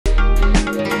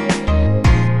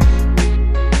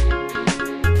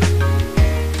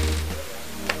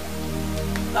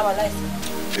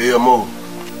Hey, mo.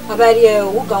 About here,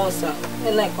 who goes, sir?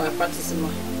 And like I practice ma.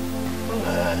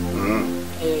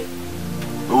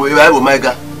 Oh, you have my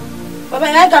God. But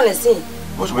I can't see.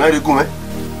 What's when I go, eh?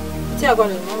 Tell God,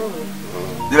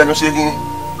 They are not shaking.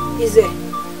 is it?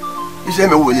 Is there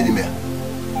no way in there?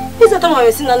 Is it my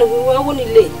sin and we won't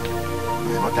late?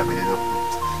 What happened?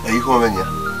 Are you coming here?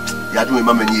 You are doing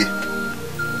mamma here.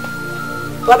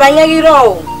 But I never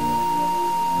know.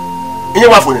 In your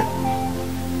phone.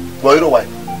 Boy, you know why?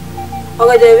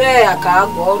 Okay, the way I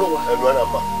can't go over. And one of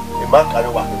my mark and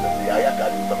a walk with the Ayaka,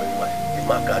 the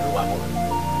mark and a walk.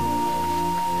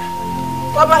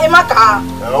 Papa, in my car.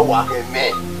 Oh, walk in me.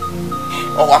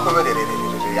 Oh, walk over there.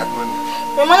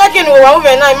 The Malaki,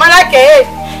 woman, I'm Malaki.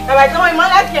 And I know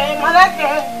Malaki, Malaki.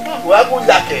 Well, good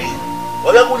lucky.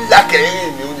 Well, I would like it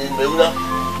in Muna.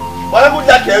 Well, I would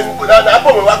like it with an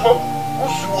apple.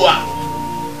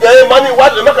 Money,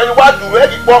 what the maker, what do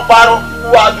make it for Paro,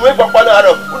 who are doing for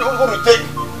Panaro, who will take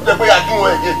the way I do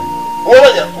again.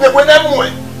 They went that way.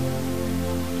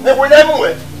 They went that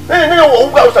way. They know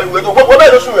who goes and went over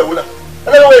the Sumuna.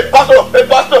 And then a pastor,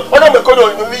 or not a codo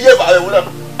in the year by the Wuna.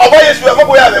 Or why is you have a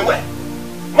way out of the way?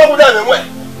 Mabuda and way.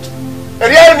 And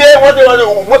the idea what they want to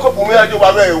work up for me, I do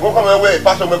my way, walk away,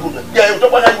 Pastor Macuda. Yeah, you don't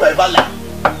want to have my valor.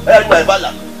 I have my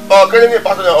valor. Or getting a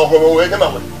pastor or home away, never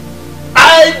way.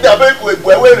 I never went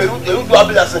where we do a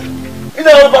blessing. You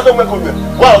know, Pastor Macuda.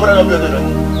 Well, what I'm doing.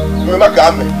 You remember,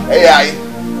 AI.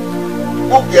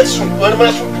 Who gets soon? When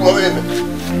I'm soon to a women.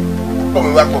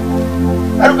 Come back.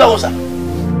 I don't know, sir.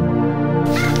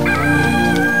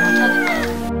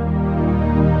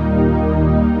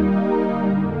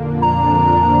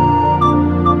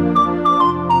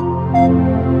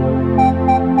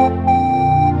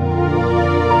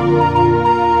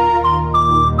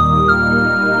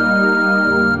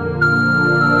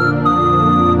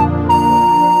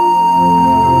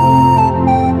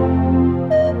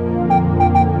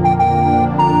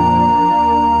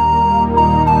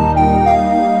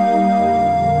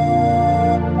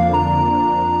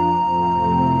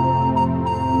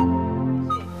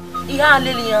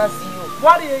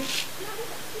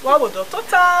 What would the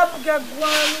total get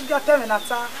one get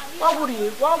terminata? What would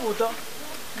you? What would the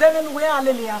then we are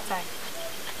Lily outside?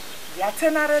 The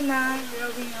itinerary now,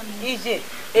 Ije,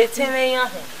 a 10 a.m.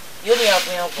 You have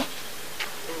me up.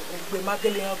 We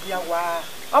Magdalene of Yawa.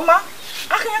 Oma,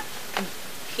 I can't.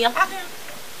 Here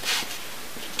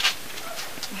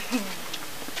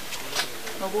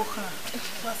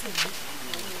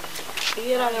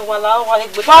I will allow water.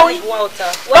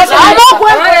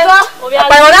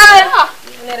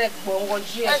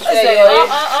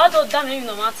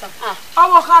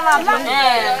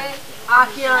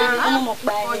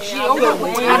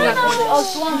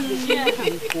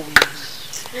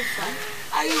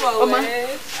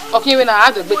 Okay, when I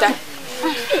had a better.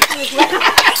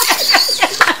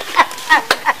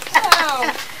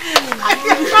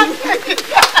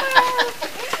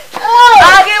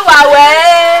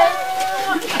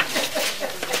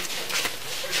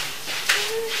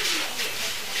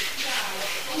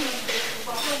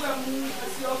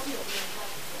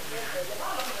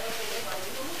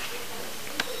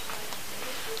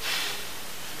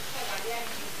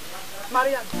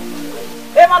 Maria,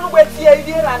 Emma, wait here,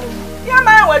 dear Annie. Your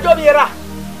man, where Jobiera?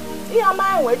 Your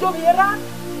man, where Jobiera?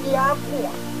 Yeah,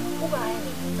 poor. Who I am?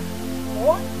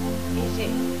 What is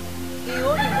it? The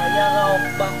only way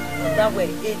that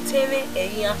way, a TV a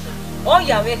year. Oh,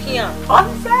 you're making up.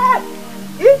 Unfair.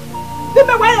 Did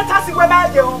the way a taxi where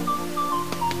I go?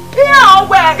 Here,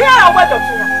 where the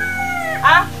two?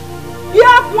 Ah,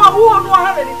 yeah, one who know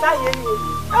how many times.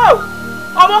 Oh,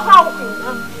 I'm how.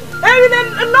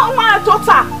 No my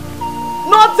daughter.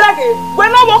 No daggy.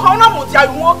 When I walk on a mood,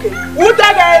 I'm walking. Who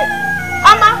daggy?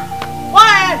 Ama?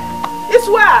 Why? It's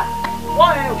where?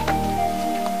 Why?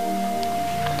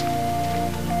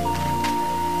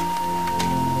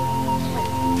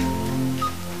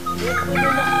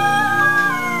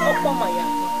 Oh, my.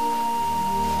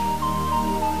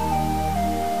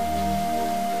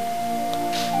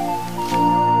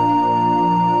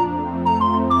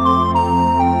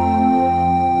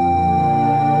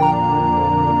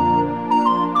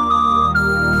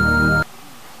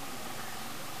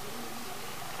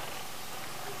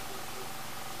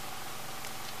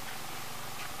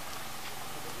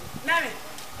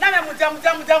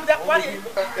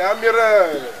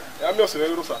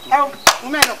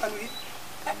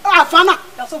 Afana,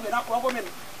 that's over now. Woman,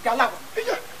 Galaba.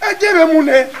 I gave him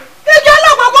money.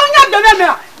 Galaba, one of the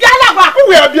men. Galaba,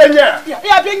 we are being here. We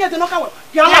are being at the knockout.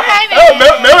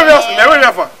 Galaba,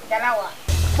 never. Galawa.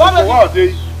 What are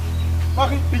they?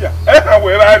 Yeah, I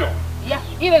know. Yeah,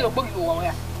 even a book you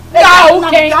were. Ya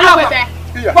okay, na webe.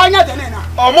 Bonya de na.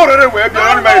 O mo rere we bi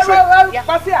ron me se.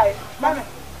 Kwa si ai. Mame.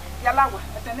 Yalawa.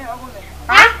 Etene ogule.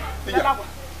 Ha? Yalawa.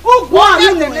 Ugwo ani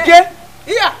nje.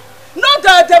 Iya. No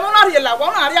the monar yalawa,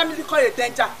 no ari ami ko e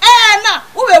tencha. Na,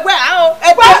 u we gbe a o.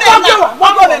 E gbe na.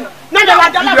 Bogo le. Na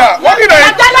yalawa. Ya, wo ki na.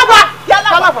 Yalawa.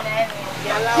 Yalawa.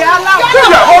 Yalawa.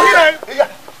 Ya, wo ki na. Ya.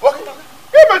 Wo ki.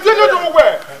 E me je do we.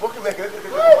 Wo ki me ke.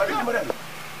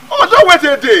 O do we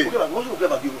te de. Wo so ke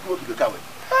ba ki wo ki ka we.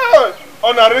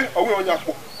 Onare owi onya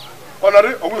po.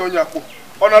 Onare owi onya po.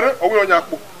 Onare owi onya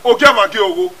po. O ke ma ki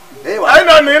owo. Ai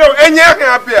na ni ro enye kan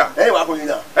apia. Wa ko yin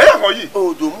na. Ko yi.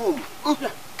 O do mu.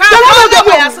 Ka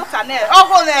do ya so kanel. O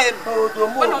ko le. O do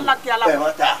mu. Wo la ki ala.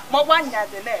 Mo wa nya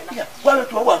de le na. Wa le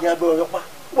to wa ki agbe o pa.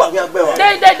 Wa ki agbe wa. De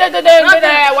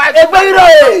wa. Egbe iro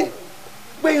e.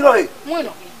 Gbe iro e. Mu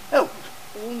no.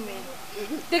 Umi.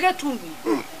 Dege tu mi.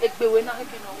 Egbewe na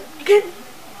ke no.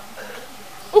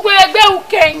 Ugbe egbe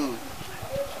uken.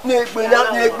 Negbe na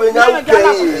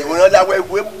uken. Won la we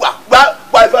wa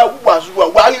fa wa su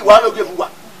wa ri wa lo ke fu wa.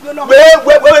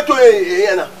 We to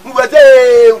e na. Ngbe te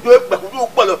do pe ku do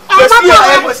po lo. We si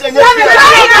e we se nye.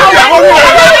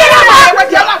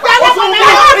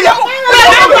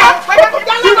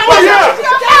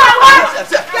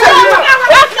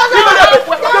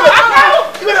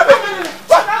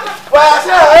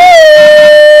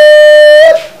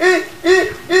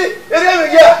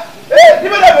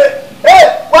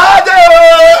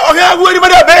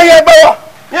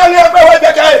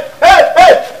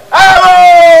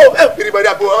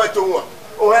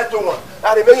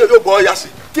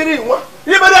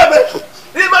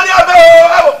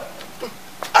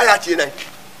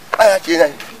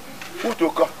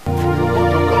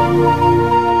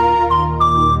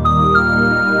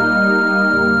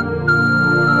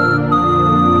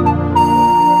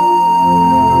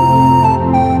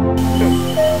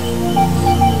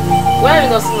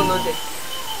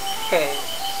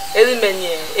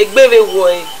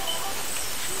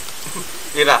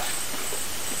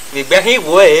 Igbe hin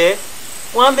wo e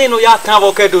won binu ya kan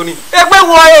bo kedo ni egbe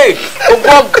wo e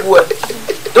Ogbo e.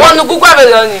 Do wonu gugwa be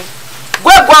lo ni.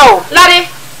 Gwegwa o. Lare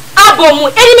abomu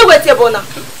eni me wete bona.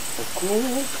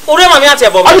 Ore ma mi ati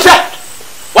ebo. Anise.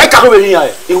 Why ka ko be yin ya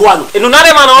e? Iwa no. Enu na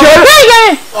re ma no.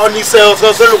 Ye. Onise o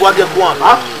so lu wa de bu an.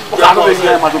 Ha? Ka ko be yin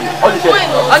ya ma do. Onise.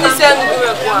 Onise nu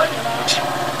be kwa.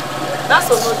 That's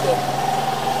no there.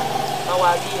 Ma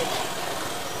wa bi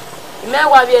e. Me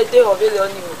wa bi e de o be le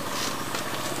oni o.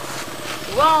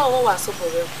 Wọ́n wà sọ́pọ̀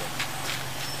rẹ̀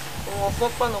fún wọn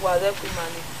fọ́pọ̀ ní wà rẹ̀ fún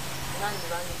mani náà ní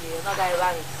ìbáni yẹ ọ̀nàgà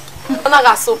ìbáni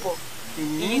ọ̀nàgà sọ́pọ̀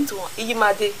iyí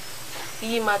máa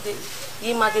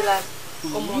dé láì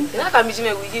ọmọ ìnáka mi jí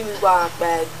mẹ́wìí yí mi wà àgbà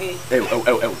ẹgbẹ́.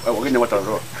 Wọ́n kí ni wọ́n tọrọ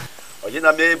rọ. Ọ̀jẹ̀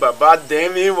náà mi bàbá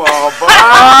dẹ́mi wọ̀ bá.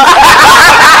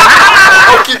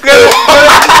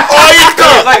 Ọ̀yìn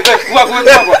kan.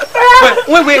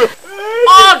 Wíwí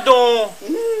ọ̀dùn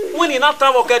wíní náà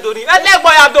tán wọ kẹ́dọ̀ ni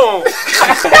ẹlẹ́gbọ́n ya dùn.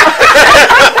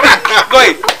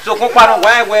 Gọ́yì sọkún parọ́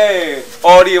wẹ́wẹ́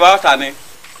ọ̀rí wa ọ̀tà ni.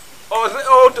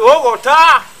 Ọ̀gọ̀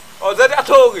tá ọ̀zẹ́ dá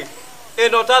tó rè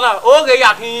ènà tá náà ó rè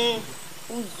yà kí.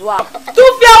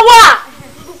 Tufia wa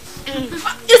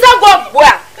isa gbogbo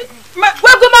a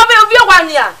gbogbo ma be obi wa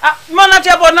ni a Mo na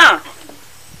tie bo na.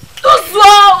 tuzo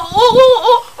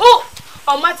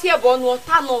o ma tie bo no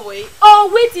ta no we o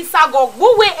we ti sago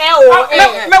gbuwe e o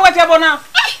Me we tie bo na.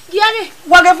 Yare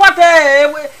Wa ge fote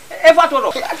e foto ro.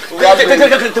 o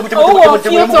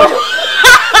fioto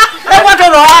E foto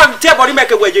ro tie bo ni me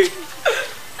ke weje.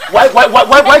 Why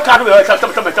can't we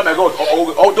come go?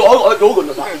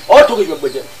 Oh, to you,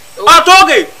 budget.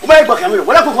 Atoge. Why back?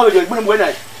 What I call you when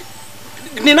I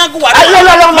Nina go wa.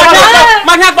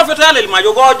 Ma nya gbo feto ale ma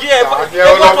yo go je e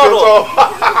foto ro.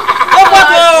 E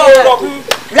foto ro.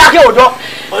 La ke odo.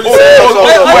 O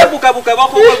buka ba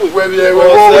ko we.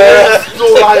 So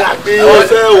la gbe o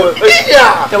se o.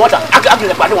 Iya. Te wata. Agi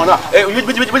le pade won na.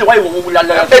 Bi why wo la. E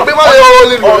pe ma yo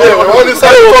le mi. O ni sa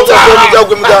to to mi ja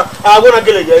gbe mi da. A go na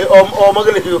gele je o ma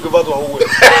gele ki o ke foto o we.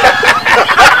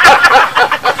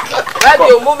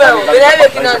 radio move o be le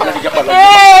kina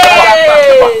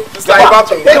Sai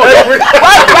bato.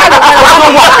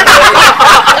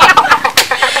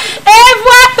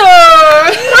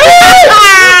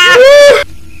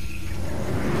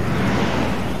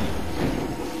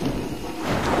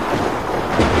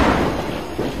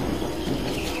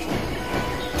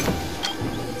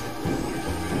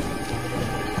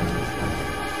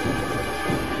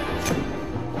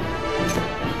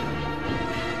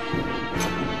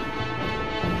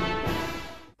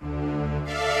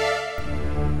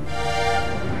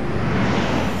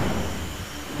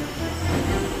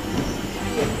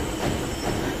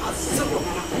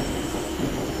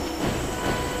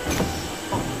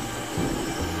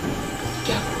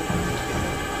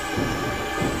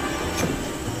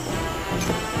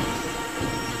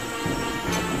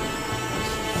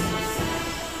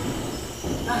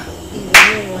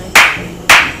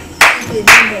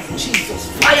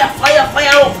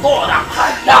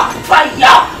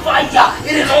 fire, fire.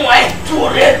 It is no way to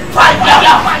read fire.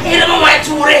 It is no way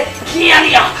to read.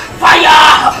 Fire,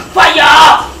 fire,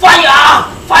 fire,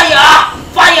 fire,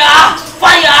 fire,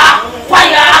 fire,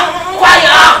 fire,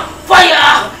 fire,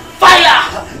 fire, fire.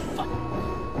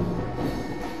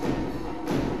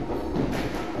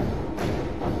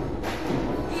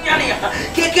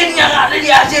 Que niaga le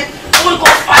diaje, we go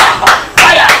fire,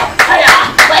 fire, fire,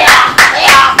 fire,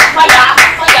 fire, fire,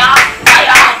 fire,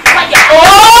 fire, fire. Oh!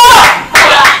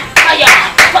 Fire,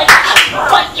 fire, fire,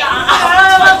 fire,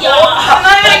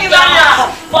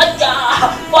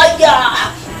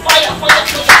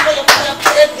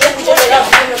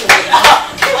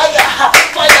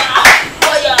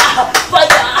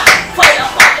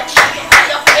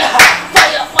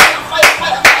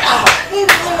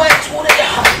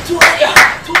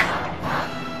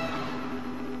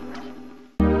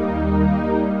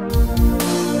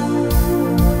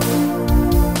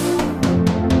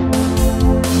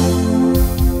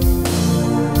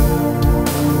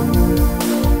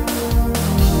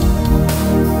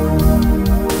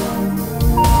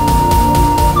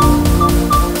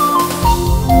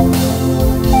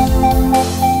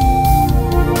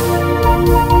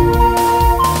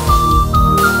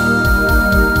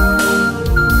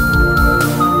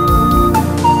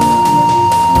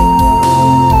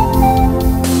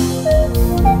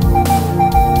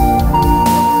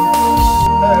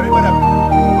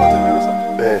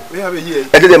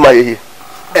 Ede ma ye.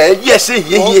 Yes,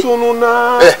 ye. Osunu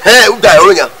na. Uda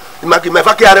onya. Imaki me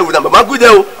fa kiare wu na ma gude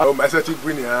o. O ma se ti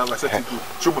gbini ha, ma se ti gu.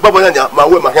 So baba nya ma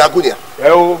we ma kan agunia.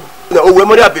 O. Na o we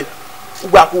mo ri abe.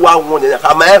 Ugba ku wa won nya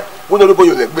ka ma e wo no bo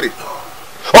yo le gbere.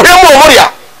 O he mu o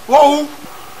moria. Wo.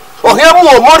 O he mu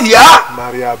o moria.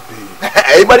 Maria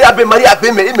be. Maria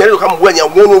be me me ka mu nya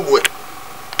won no bo e.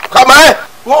 Ka ma e.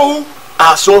 Wo.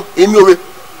 Aso emi owe.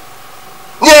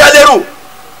 Ni ya leru.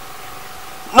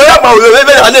 No ya ba we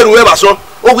be na leru we ba so.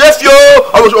 O we fi o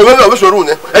o so ru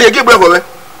ne. E ye ge gbe ko me.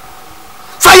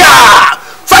 Fire!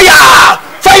 Fire!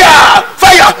 Fire!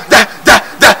 Fire!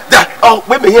 Da. Oh,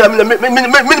 we me here me na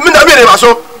be re ba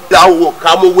so. Ya wo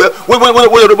ka mo we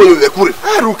ro bo le kure.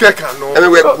 Aru ke kan no. E me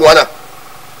we ku ana.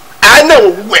 Ana wo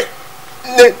we.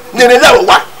 Ne la wo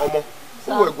wa. Omo.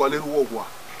 Wo we gwa le ru wo gwa.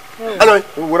 Ano.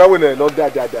 Wo ra we na no da.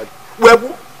 We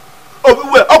bu. O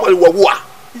we wo wa.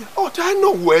 Oh, that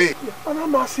no way. Ana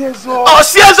ma se zo. O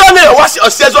se zo ne, o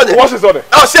se zo ne. What is on it?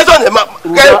 O se zo ne ma.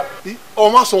 O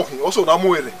ma so hin, o so na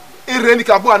mu ere. Ere ni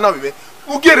ka bo ana me.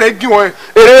 U gere gi won.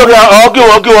 Ere o gi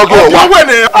won. Wa we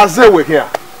ne aze we here.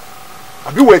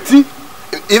 Abi we ti.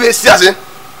 Ibe si ase.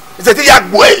 Ise ti ya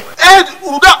gbo e.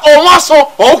 Uda o ma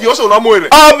so, o gi o so na mu ere.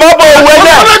 Ah, babo we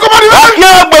na. Aki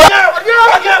agbo.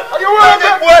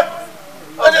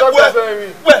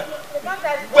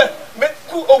 We. Me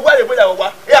ku o wa le bo ya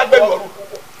wa. E agberu oru.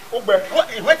 O gbe.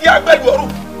 Iwe ti agberu oru.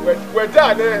 We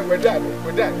da ne. We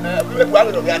ku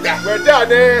alo no ga da. We da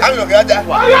ne. Alo no ga da.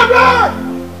 Maria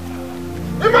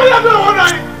be. Maria be won na.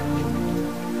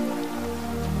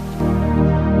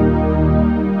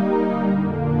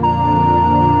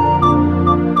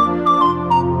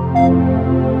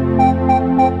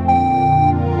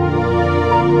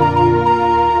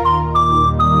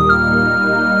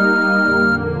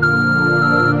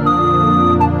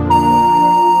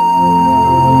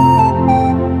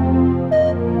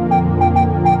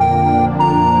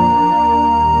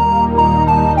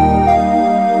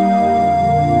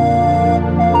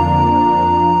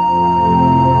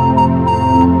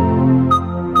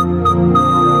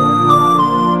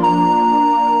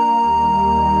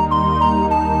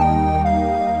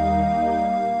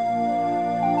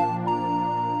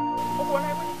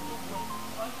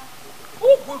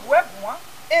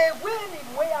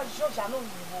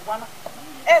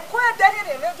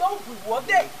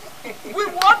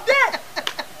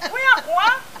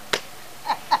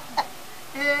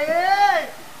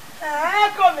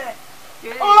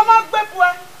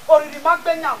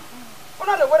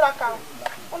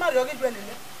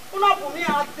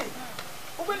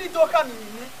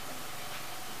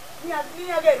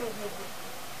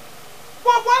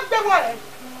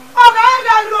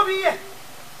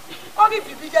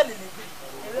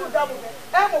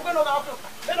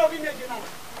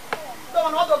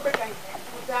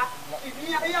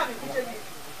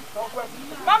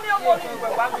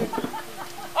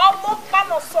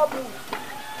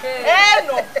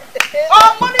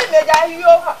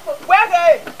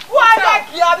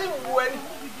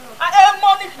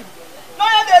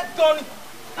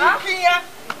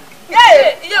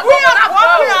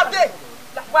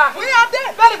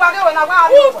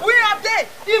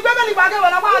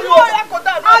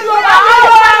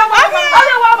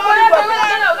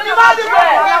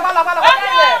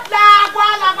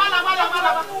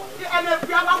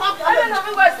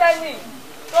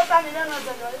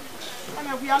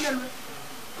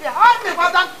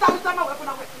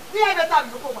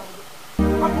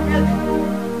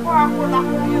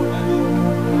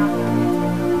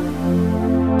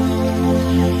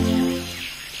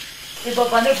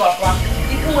 Papa ne papa,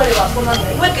 iku wale wa kona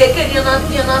we keke ni na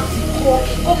tiko,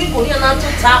 ko ki ko ni na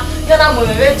tuta, ya na mo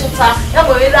we tuta, ya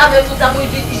mo we la me tuta mo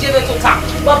ije me tuta.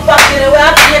 Papa kere we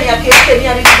ati ni akeke ni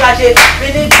ani gaje, me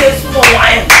ni Jesu mo wa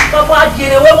en. Papa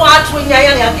kere we mo atu nya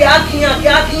ya ni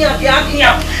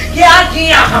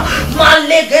akiya.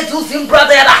 Male ge tu sim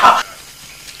brother.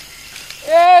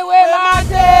 Ewe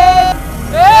made.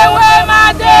 Ewe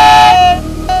made.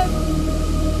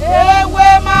 Ewe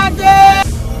made.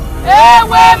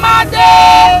 Ewe made.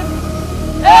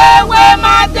 Ewe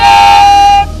made.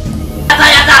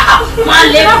 Yata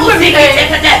male kusi kete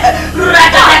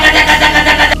raka.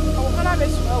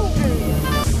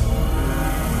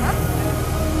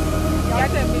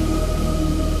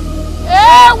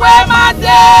 Ewe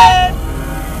made.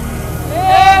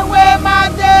 Ewe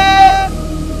made.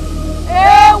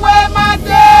 Ewe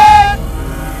made.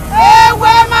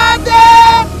 Ewe made.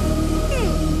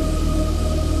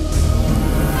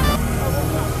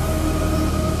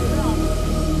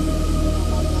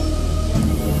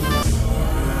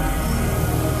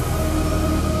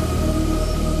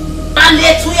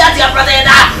 Let's we are the brother.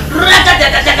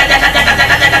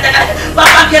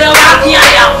 Papa get out here.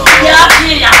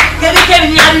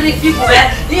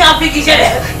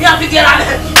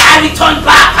 I return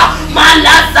back.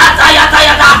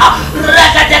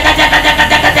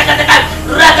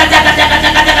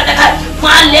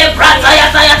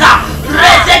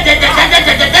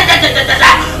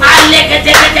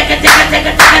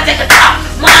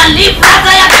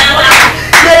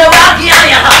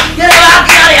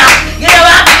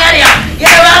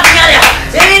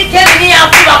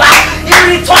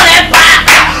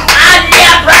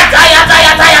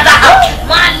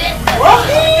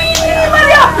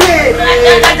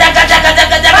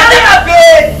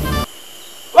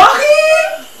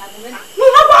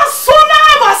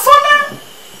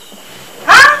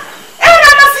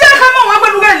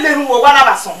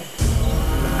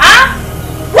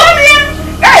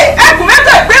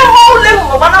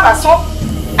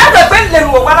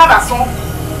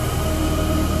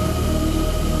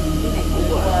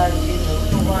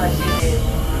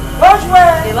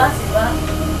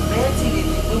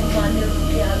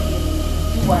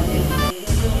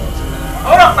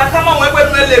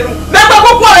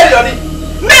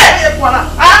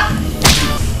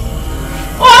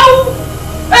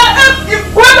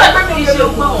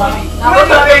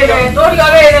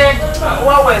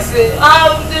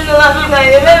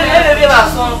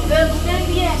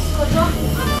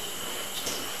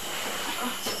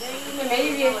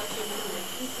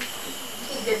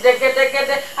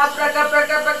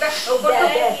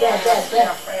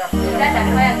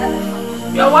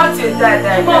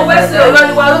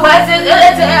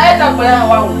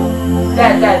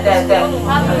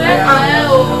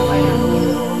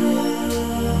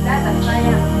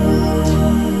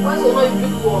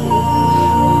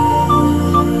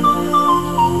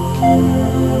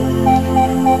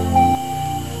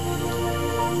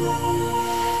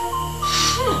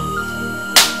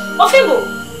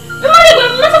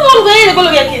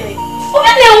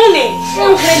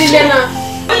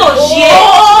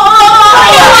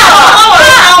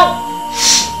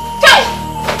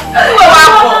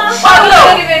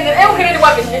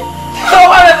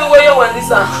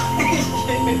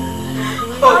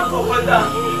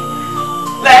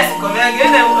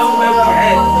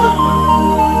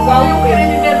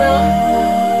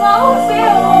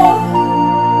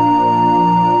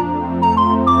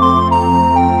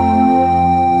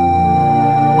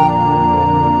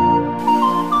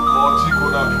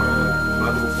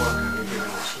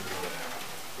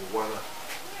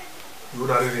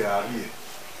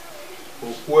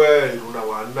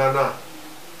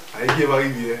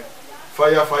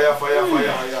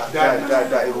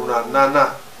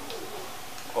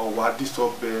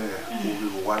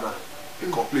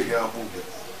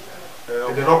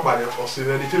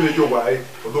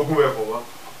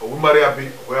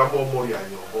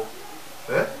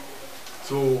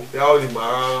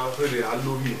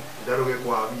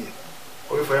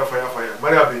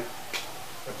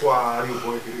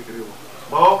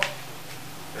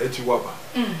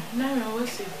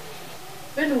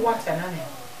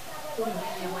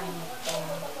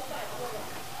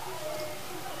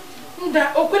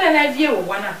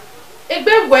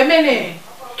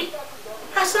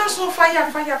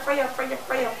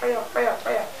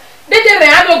 Dede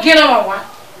reado gina mawa.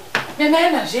 Me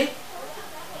na je.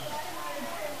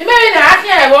 Me na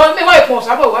akia e me wa ko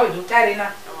sabo wa do tare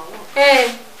na.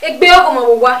 Egbe o mo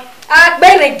wa.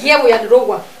 Agbe ne gie wo ya do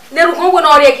wa. Neru ko wo na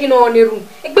ore ki no neru.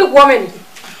 Egbe wo me ni.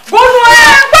 Bonu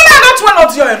bana na to na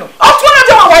dio no. O to na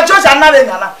dio wa George na le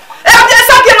nana. E bi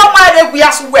Esagien no ma re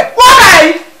guya so we.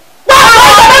 Why? Why?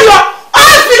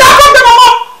 Ah, fi da ko be mo.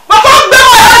 Mo ko be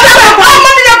mo ya se ko mo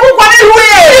ni ya ku ko ni hu e.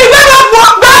 Ibe mo bo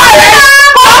gba e.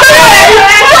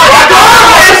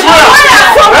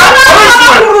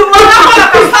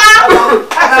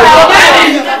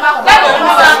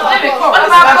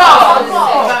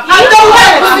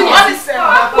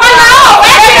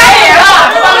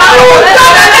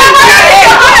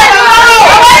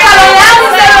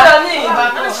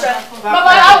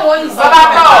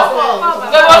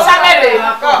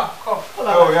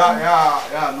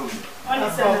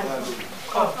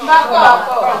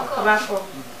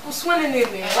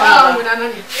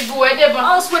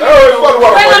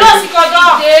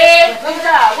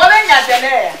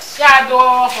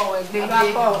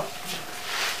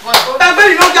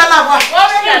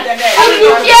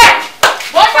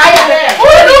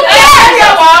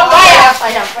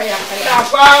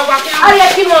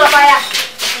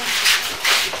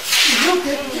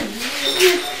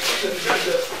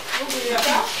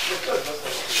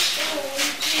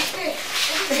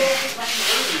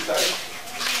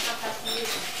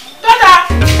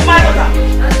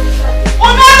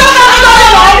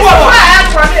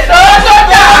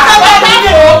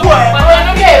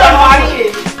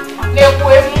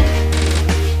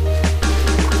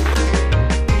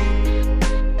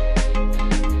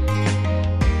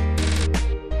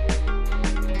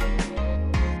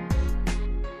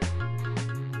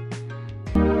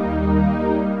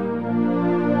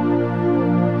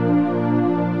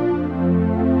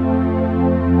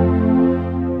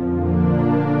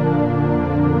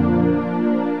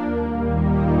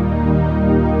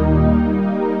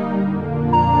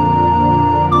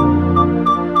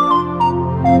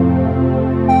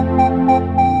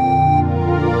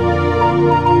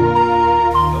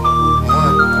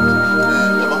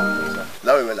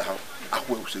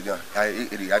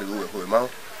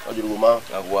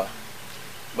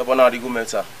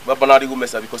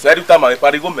 Because every time I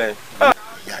party go man.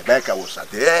 Yeah, back I was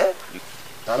there.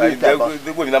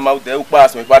 They go in my mouth, they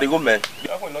pass me, party go man.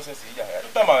 I go no sense.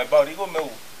 Every time I party go man.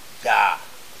 Yeah.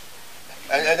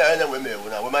 And women,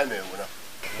 when my man,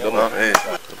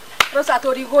 Rosa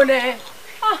Torigo ne.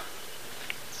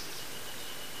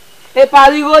 E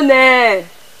parigo ne.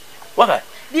 What?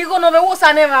 Digo no me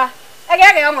wosa neva.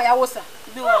 Ege amo ya wosa.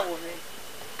 Bi wa wo me.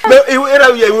 Me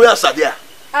era we asadia.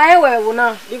 Ai we wo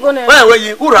na. Digo ne. Why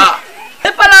we ura?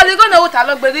 E pala digo ne uta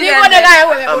lo gbe digo ne ga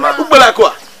we wo. Ama ugbela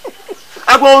ko.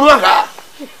 Agbon ru aka.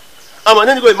 Ama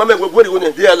nani go mama gbe go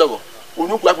ne dia logo.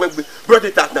 Onu ku agbe brought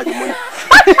it out na di money.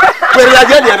 Pere ya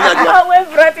je ni na dia. We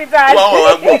brought it out.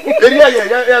 Wa gbo. Eri ya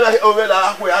o we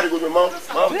la ko ya ri go me mo.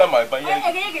 Ma ta ma ba ye.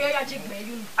 Ege ya jigbe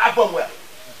yu. Abon we.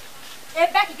 E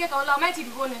back ke to lo ma ti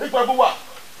digo ne. Ipa bo wa.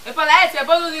 E pala e se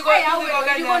bo digo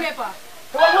digo ne pa.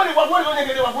 Wa go ne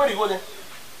gele wa go ne.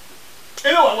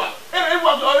 Ele wa. Ele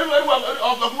wa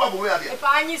bo we ya. E pa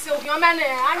anyi se o fi o me ne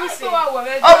anyi se. Wa ki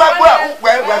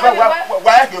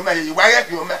o me, wa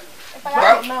ki o me.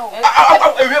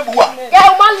 Ewe bu wa. Ya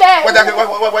o ma le. Wa ja se.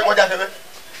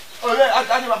 O le a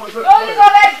ni ba ko. O ni go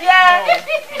le die.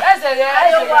 Ese re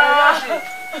ayo wa.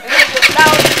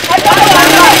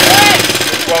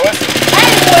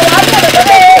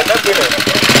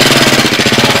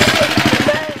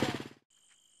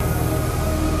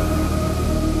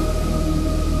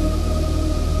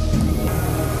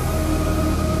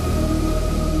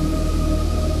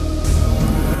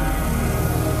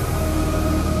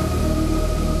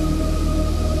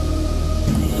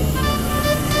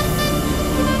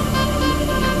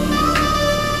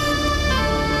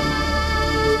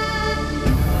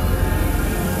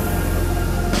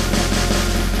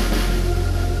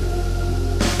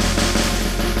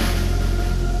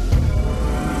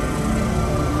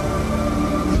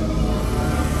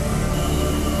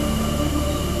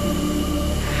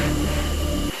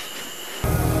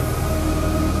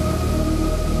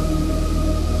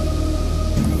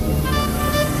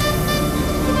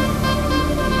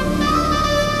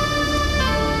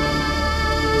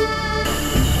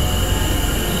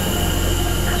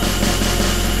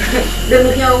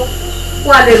 Đừng theo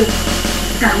qua đừng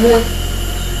cả môi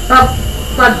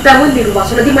và ta muốn đi vào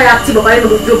số là đi mai áp chỉ bảo bài nó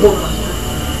được vô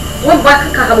muốn bắt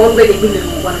cả món về để mình được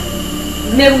qua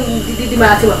nếu đi mai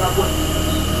áp chỉ bảo qua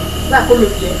và con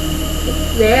được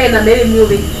đấy là mấy em nhiều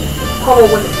đi không có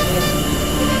vấn đề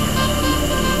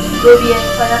Dobie,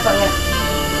 fire.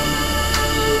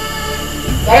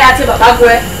 Yaya ti baba go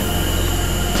e.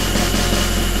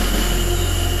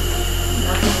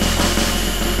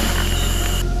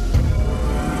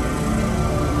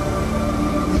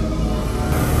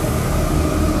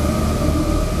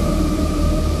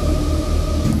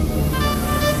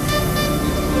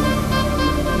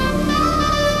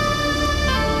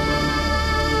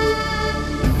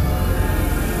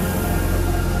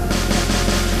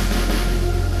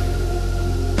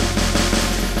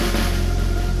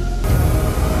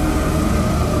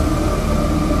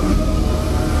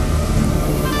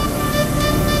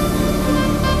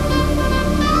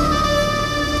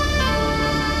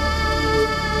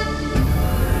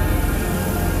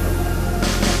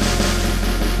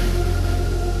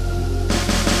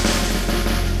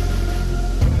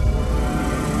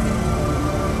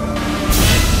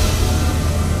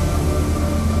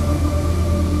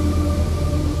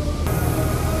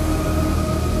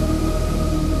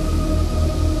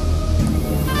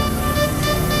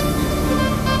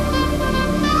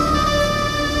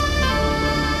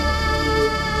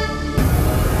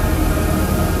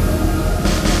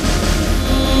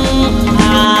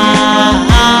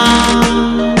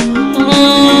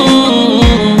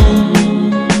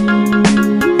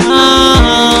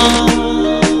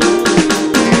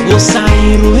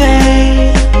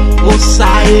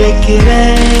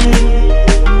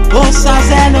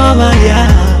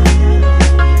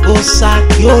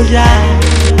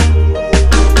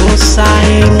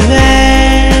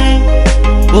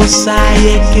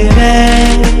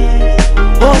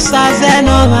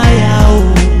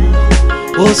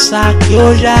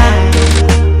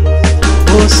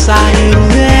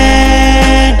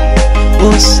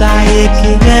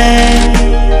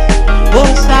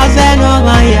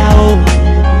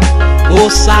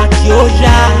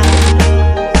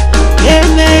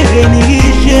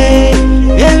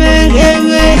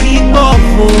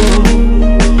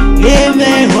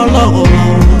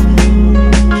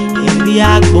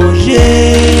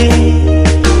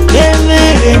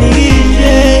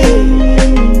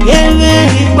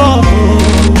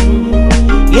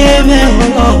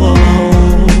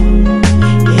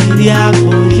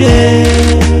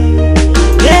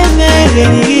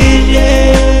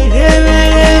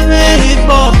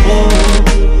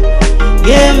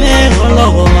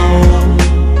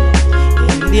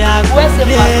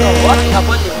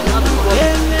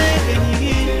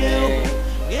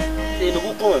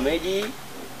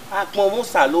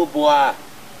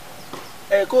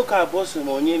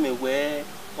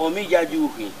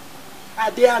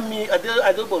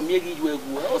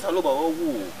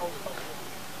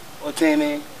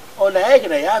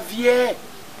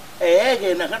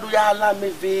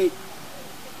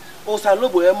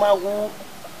 Osalobo e mawu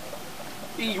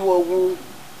iyowu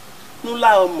nu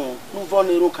la omo nu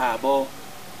voneru kabo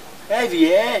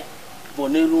evie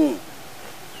voneru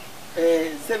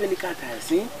seven kata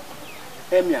sin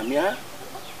emiamia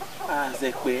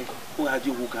azepe o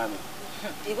ajugu kanu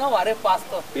Iga ware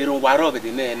pastor irun waro be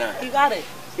de na igare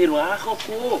irun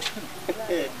akoko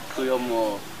to yo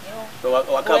mo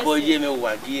wakabo ye me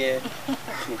wagie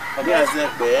obi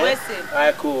azepe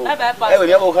ako ewe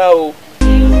mi abo ka o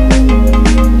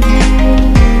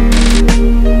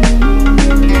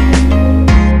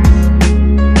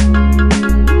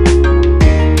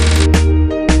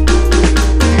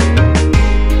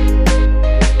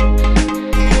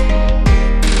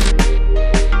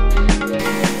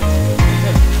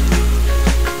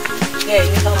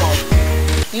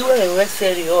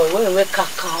Serio, we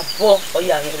kakabo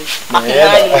oya ngere.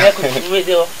 Akira ni we ku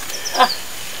video.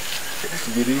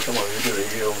 Giri kama wewe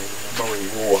leo mama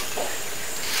wewe.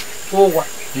 Owa.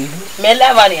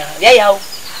 Mela vania, ya yao.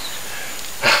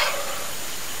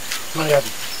 Maria.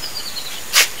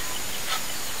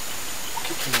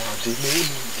 Kitu na dele.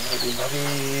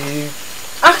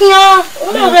 Akira,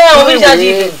 o mi jaji.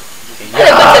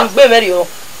 Ele ko tem gbe meri o.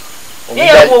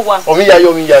 Ya wo wa. Omi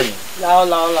ya yi. La.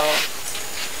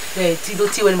 Ti do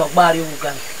ti we ni mo gba ri o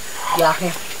gan. Ya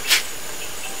hin.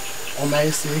 O ma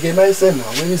ese na,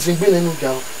 we ni sin gbe nínú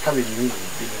ga ka be ni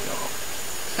gbe na.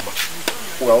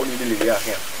 Wa o ni le ya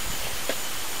hin.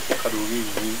 Ka do ri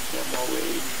ni ma we.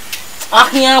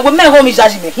 Akira, we me ho mi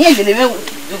jaji me. Hin le me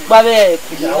gba be.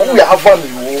 O ya fa mi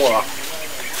wo wa.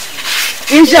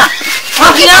 Inja.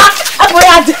 Akira,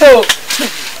 aboya de o.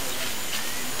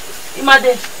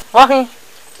 Imade. Akin.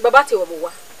 Baba ti wo mo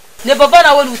wa. Ne baba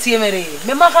na wolu ti emere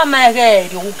me maka ma ge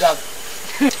ri ugam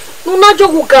nu na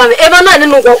jogu gam e ba na ni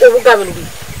nu go ugam ni bi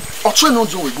O tún no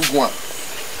jo egungun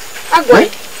a agbo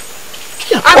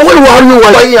o wolu wa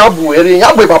ri wa yin abu ere yin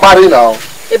agbe baba re na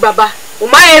e baba o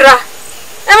ma era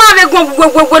Emma be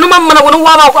go no man no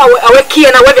wa awe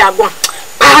kie na we be agbon.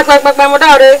 Pa mo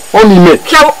da ore. Only me.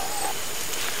 Kiawo.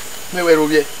 Me we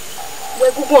robie. We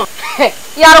gugun.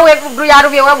 Yaro we bru yaro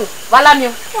be wabu. Wala mi.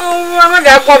 Ma be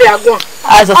agbon.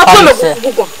 Aso fa.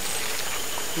 Gugun.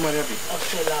 Maria bi.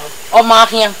 O ma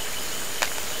ahian.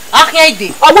 Ahian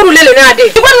ide. Ogburu lele na ade.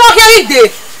 Igbo no ahian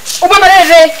ide. O ma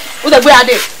mere o da gbe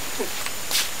ade.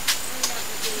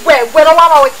 We no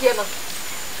wa we kie na.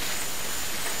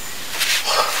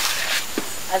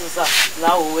 Aso sa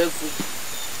la o we gu.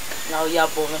 Na o ya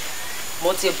bo me.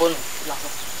 Mo ti bo no la so.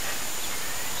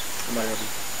 Maria bi.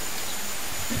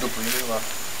 Ido po ni wa.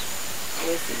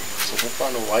 Yes. So ko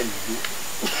fa no wa yi.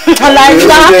 Ala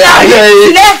ila.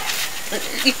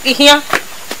 Ihian.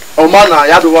 O ma na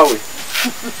ya do wa we.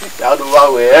 Ya do wa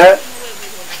we eh.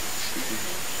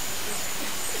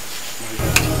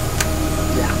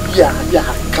 Ya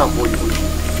kan boy.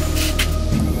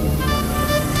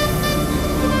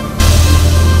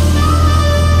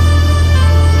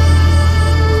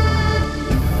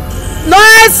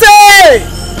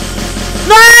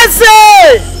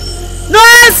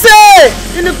 Noise!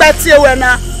 Inu gba ti ewe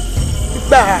na.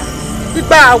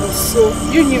 Igba awuso.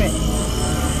 You knew it.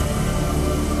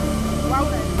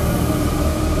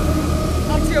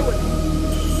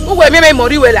 Uwe me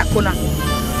mori we la kona.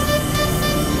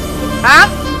 Ha?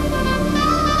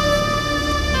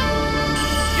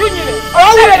 You knew it.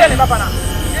 Oh, we le papa na.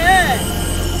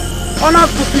 Ona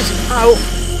ku piji. Ah o.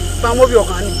 Ba mo bi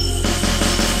okan ni.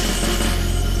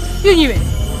 You knew it.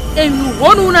 Enu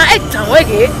wonu na etan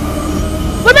wege.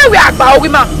 We be we agba owi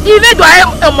ma. Even do I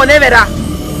omo ne vera.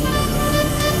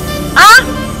 Ah?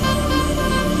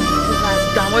 You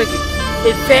dan wege.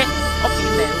 Efe of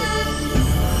ime.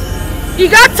 You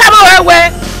got time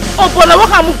away. Obola wo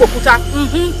kan mu kokuta.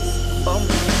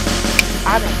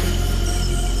 Ada.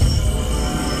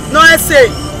 No I say.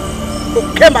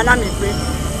 Okay mana mi gbe.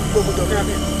 Gogodo mi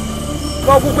abi.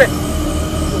 Go gugbe.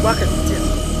 Go back and tell.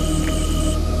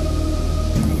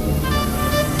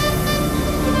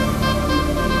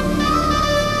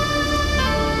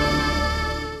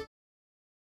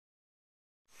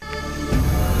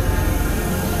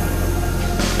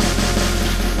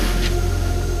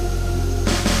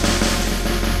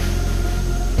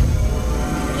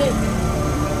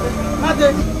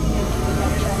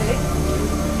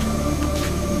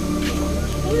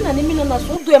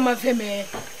 Ma feme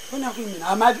ona ku mi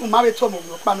na ma be to mo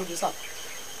pa no bisa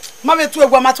ma be to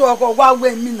egwa ma to ko wa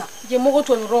we mi na je mo ko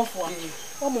to no rofo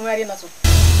o mo mari na so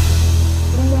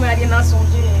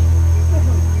je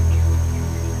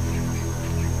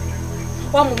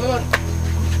wa mo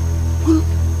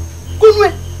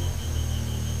kunwe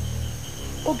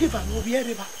o give am obi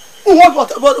ere ba o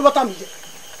what am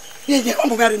je o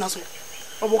mo mari na so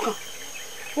o bo kan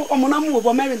o mo na mu o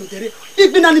bo mari no tere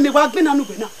igbina ni mi wa gbina no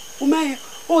gbina o me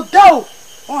o dao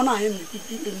o na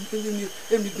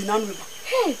emi binanu ba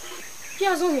hey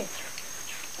ya zo me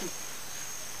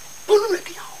bonu me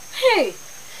kia hey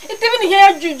ite bi ni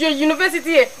here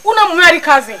university e una mo mari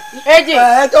cousin eje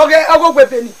okay agogbe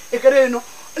peni ekere no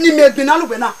ni me binanu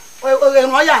be na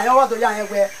enu ya yan wa do ya yan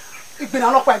we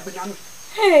igbina lo pa igbinanu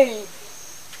hey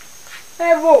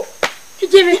evo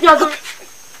ije mi ya zo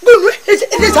bonu e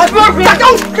sa go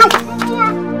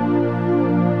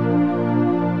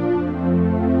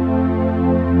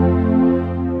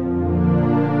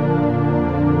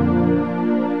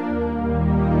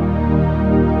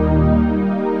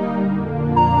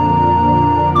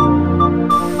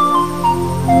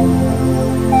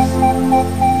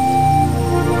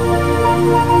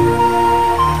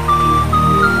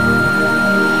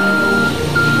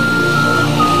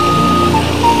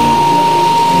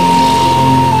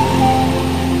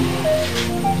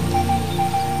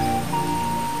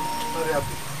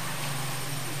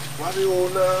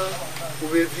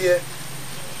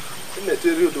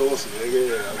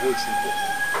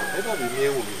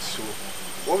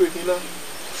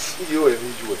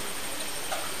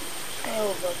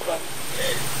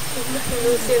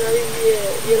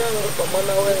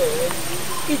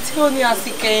Oni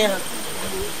asike ha.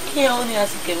 Ki oni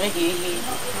asike me hehe.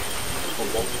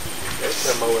 Omo.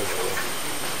 Ese ma we.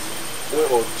 We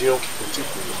odio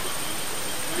otiku.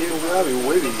 Ni we ari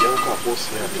we ri yan ka bo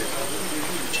si ade.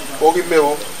 Ogi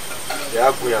mewo.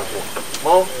 Ya gun ya ko.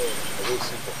 Mo. O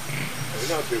si po.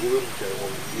 Ina be we mu ke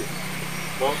won yi.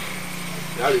 Mo.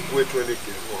 Ya ri ku 20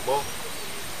 ke mo.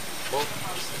 Mo.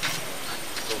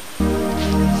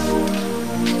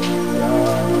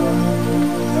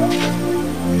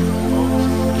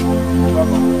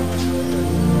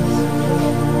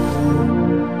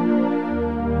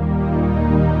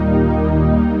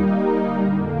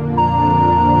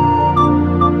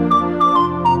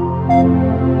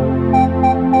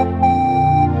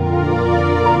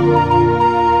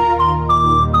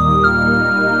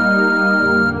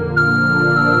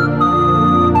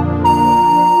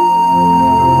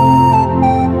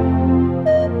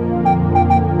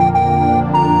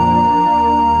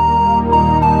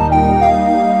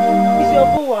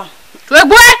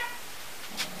 Boy.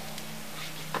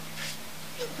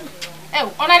 Eh,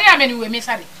 on a rien amené où mais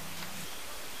ça.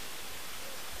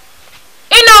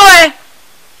 Inowe.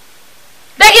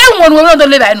 Dege won wo do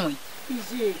le ba nu.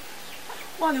 Ije.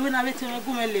 Wa le we na beti me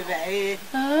gu me le ba eh.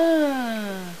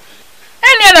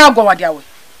 Eni na go wa dia we.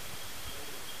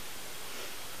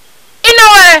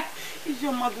 Inowe.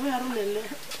 Ije ma gu ya rulele.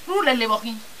 Rulele bo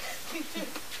kin.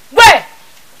 We.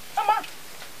 Mama.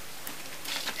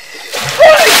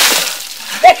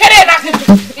 Ekere na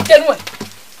itenu.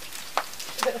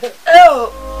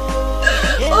 Oh.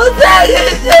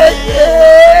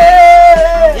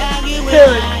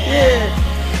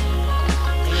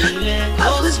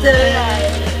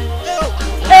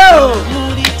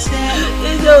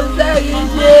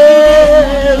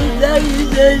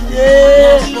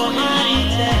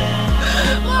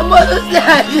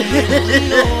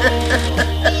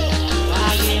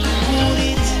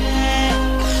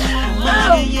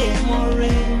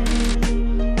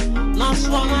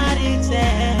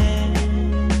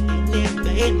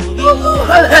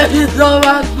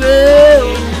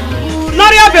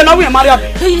 Maria be no we Maria be.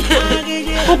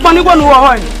 O pani go no wo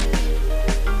ho.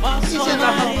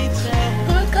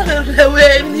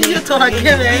 We ni you to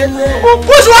again. O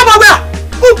so wa ba.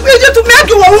 O je tu me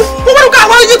do wo. O wo ka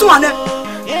wa je tu ane.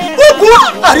 O go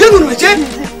ari nu no je.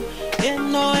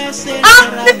 Ah,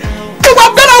 o wa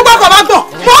be na o gba ko ba gbo.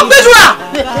 Mo be ju ra.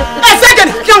 Esagien.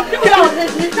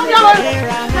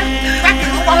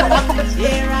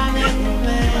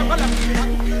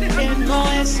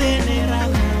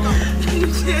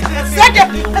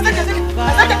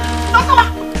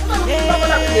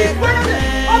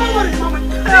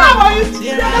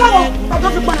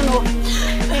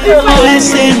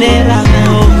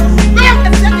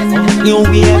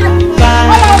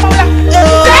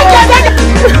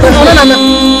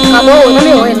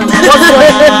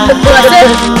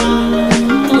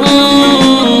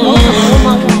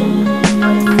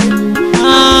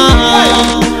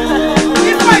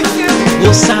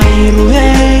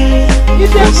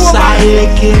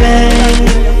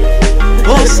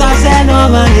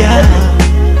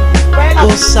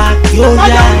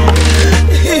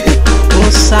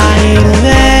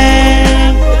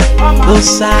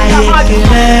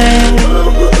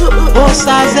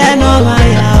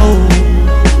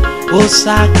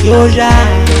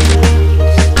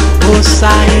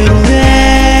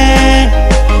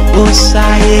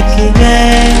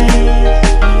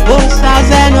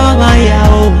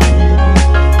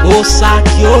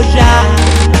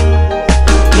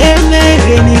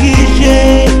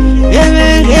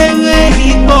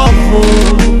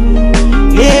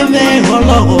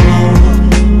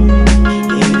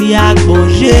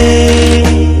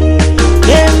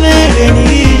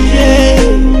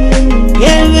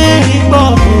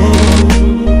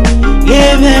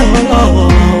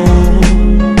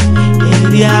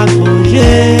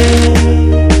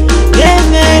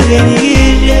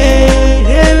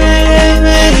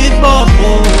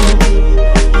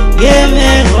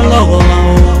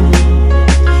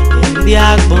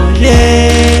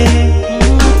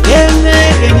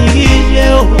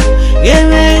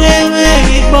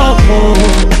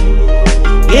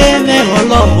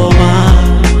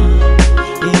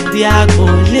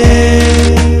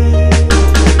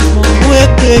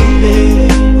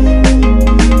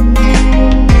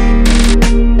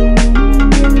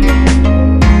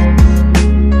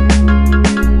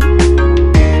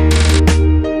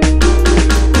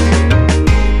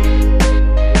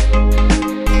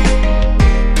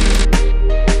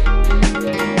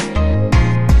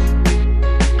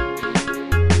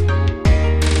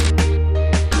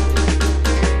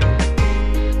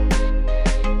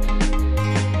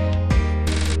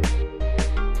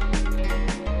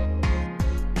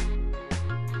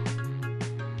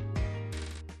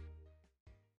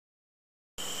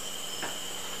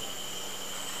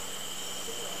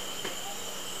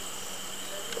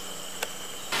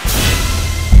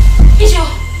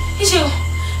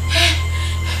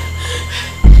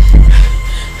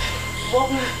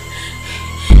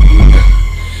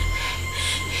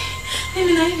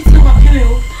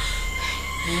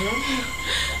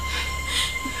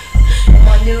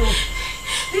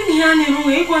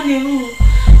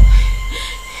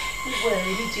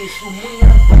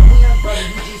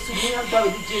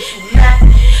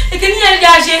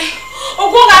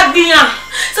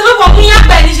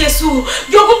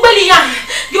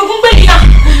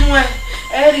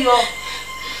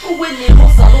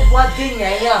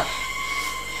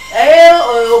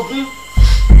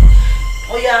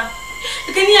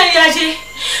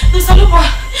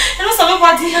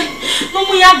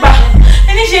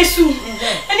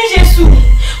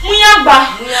 Muyagba.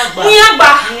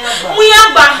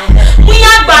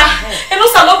 Eno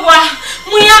salobwa.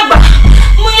 Muyagba.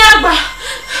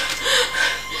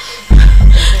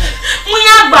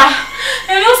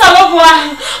 Eno salobwa.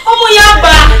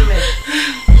 Muyagba.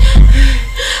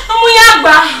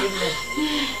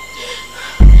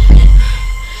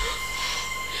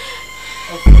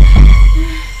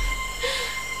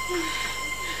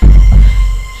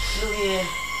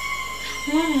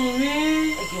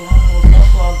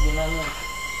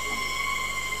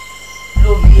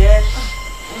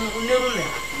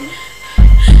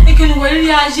 Ikinu wele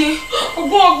ni aje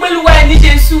ogun ogbeluwa ni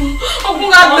Jesu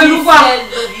ogun agbeluwa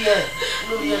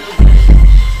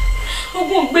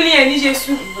ogun ogbeli ni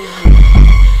Jesu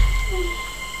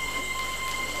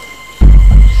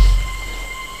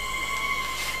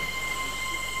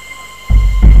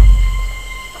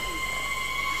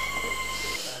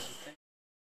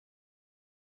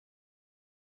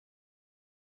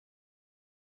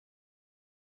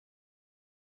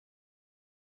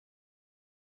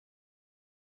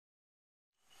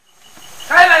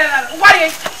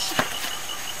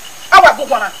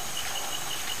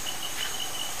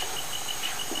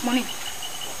money.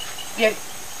 Bien.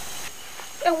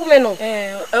 Woman no.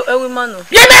 Woman no.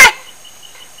 Bien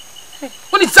me.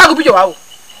 What is that go be your house?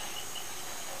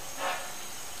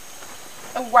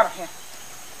 What here?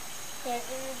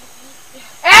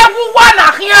 Everyone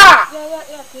here.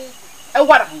 Yeah.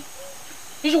 What here?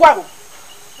 You should go.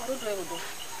 What do I do?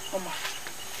 Mama.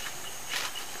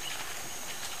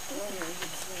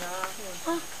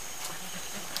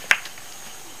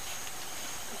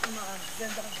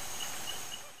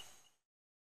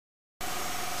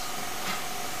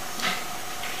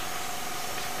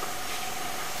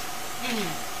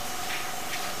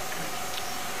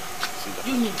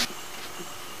 Union.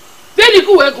 Benin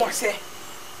ku we gon se.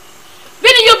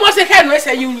 Benin yo boss e ka no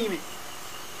se union me.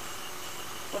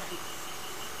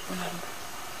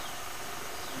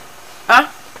 Ah?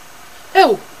 Eh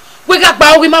o, we ga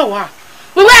gba o we ma wa.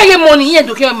 We ye money yen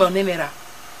do ke mo ne mera.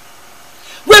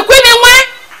 We kwe ne wa.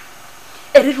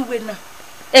 Eri ru we na.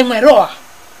 Enwero a.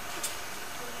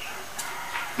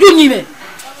 Union me.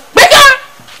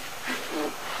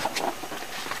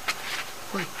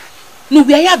 No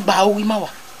we ya gba o wi ma wa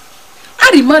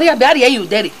ari maria be ari ayu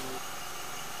dere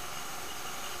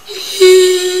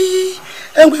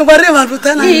engwe bare ma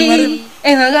lutana ni bare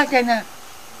enga kana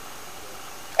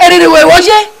eri we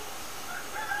woje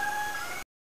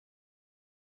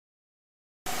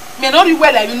me no ri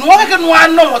we la no wa ke no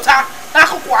anu wota na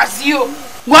akoko azio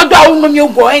godo awu no mi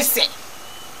ogo ense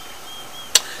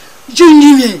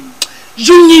junine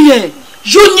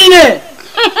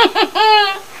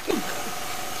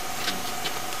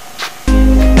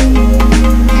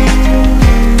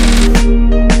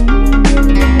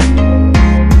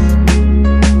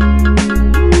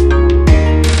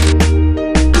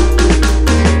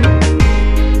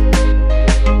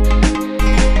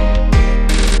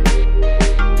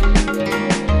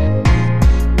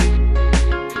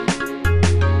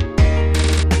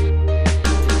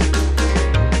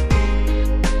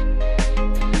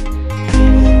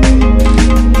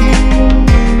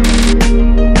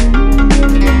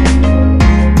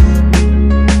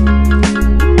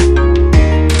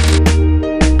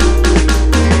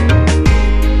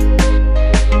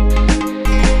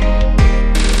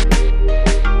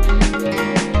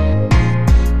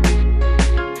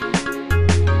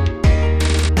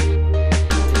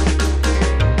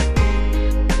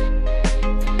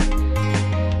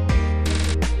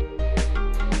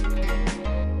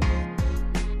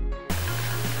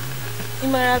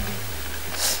Imarabi.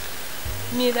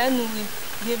 Mi la nu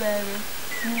ge bare.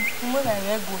 Mo la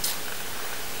rego.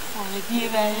 O le ge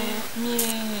bare. Mi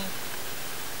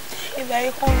e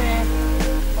bare ko me.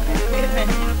 O le be be.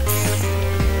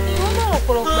 Yo no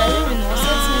ko gba mi no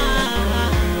se ti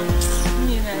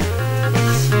mi la.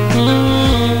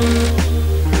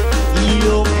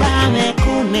 Yo ba me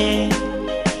kone.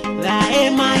 La e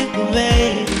mai kuve.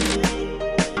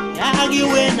 Ya gi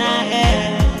we na he.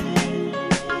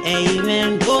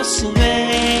 Amen go sume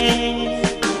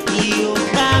io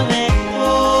kame o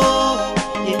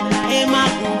ina ema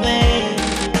kume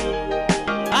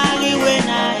ali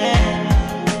wena e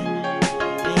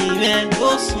amen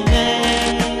go sume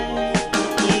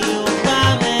io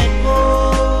kame o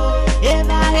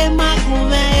ina ema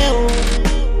kume o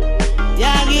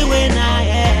yali wena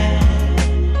e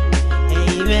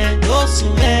amen go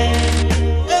sume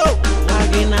o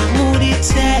wagina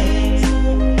murite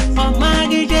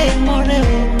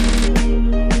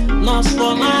nos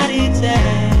formarite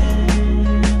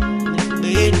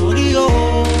Benurio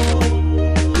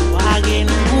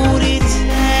wagina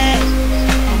murite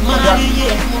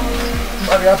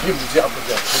Maria people dey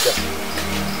Abuja.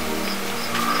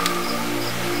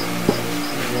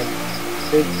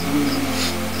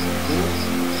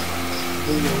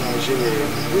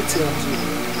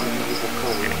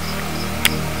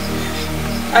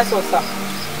 I saw some.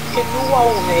 If you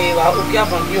want to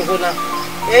Oviahon, you go now.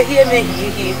 Hear me,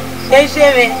 he. Hey,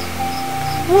 Jimmy.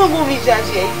 Who will be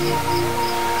judging?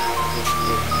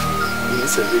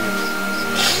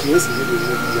 Yes,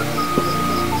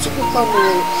 so papa me,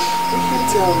 you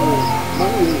tell me,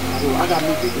 money, I got me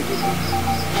big.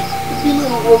 You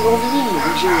know what I'm doing,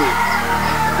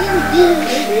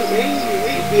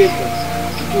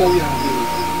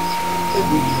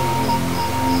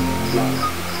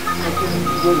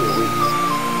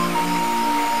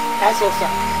 I saw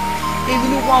some.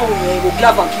 Even if one will go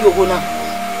clap and kill Gona.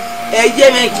 A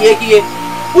Yemen here.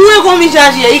 Who will come in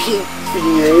charge here?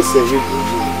 Yes,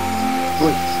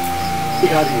 wait, he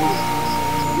had you.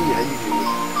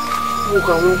 Who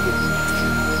can work?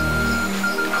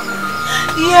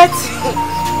 Yet.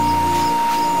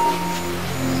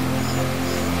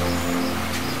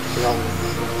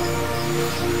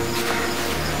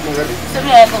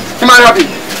 Come on, Robbie.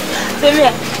 Come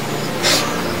here.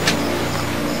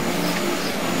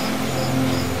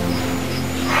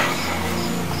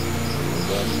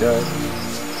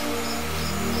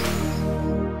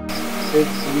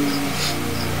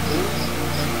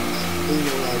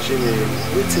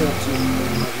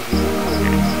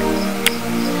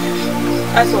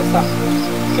 I saw some.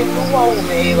 If you want to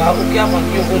Oviahon,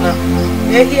 you go now.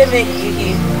 Hear me,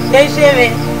 he. Hey, Jimmy.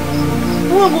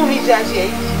 Who will be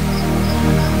judging?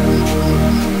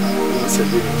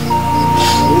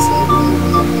 Yes,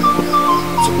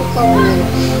 so papa me,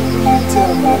 you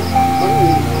tell me,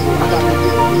 I got me.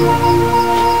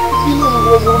 You know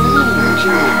what I'm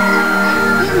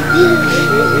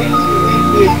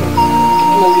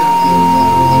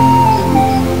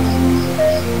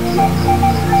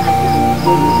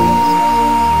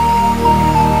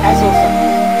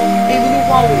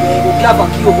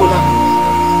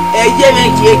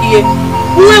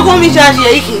who will come in charge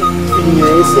here?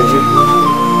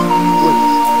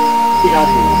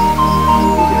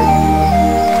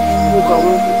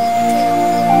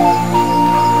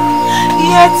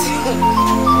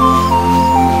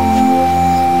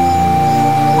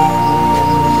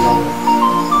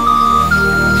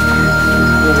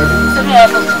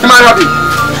 Yes, come on, Robbie.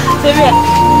 Come here.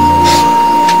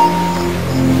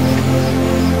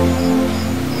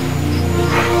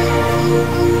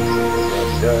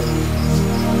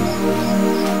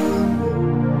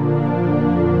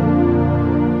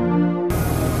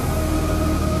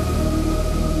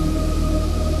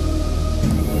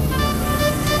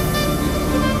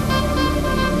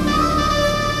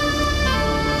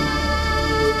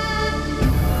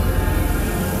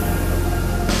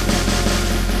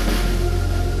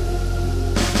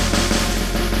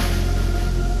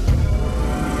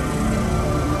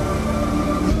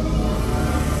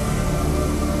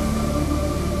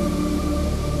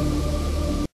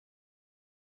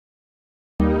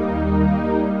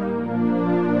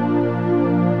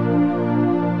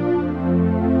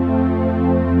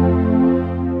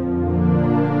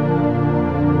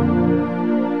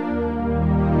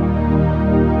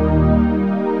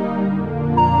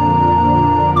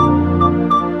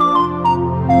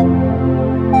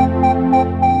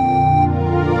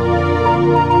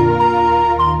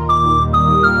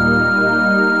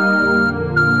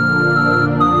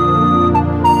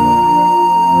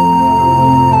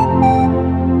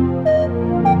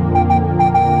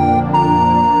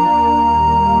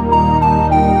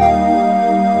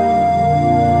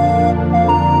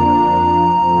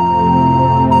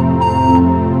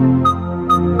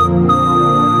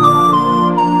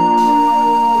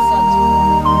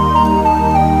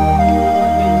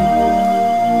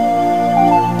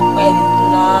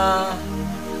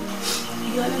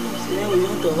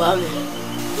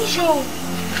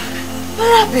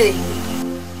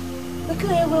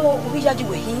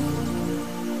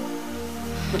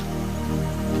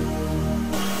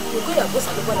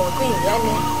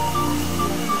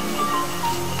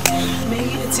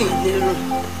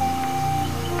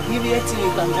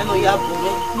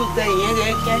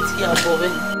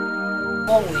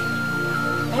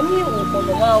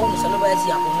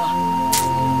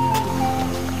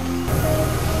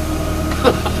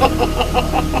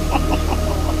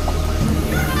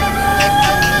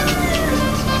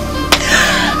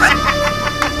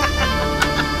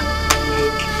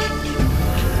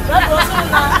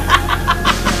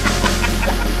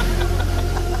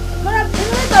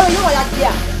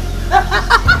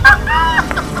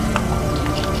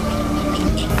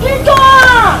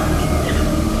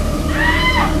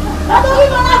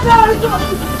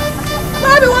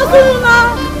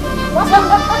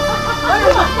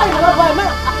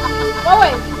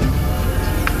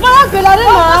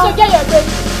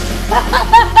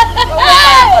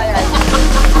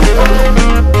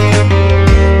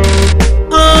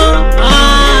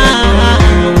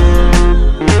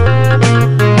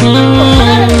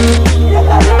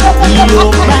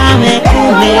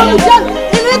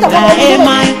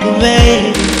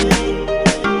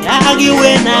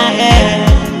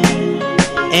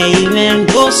 Amen.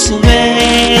 Go sume,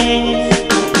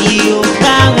 you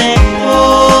kame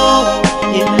oh,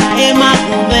 Ibrahima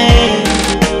kume,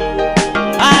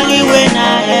 ali wena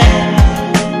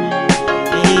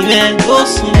Amen. Go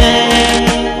sume,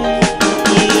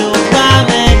 you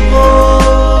kame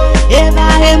oh,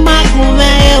 Ibrahima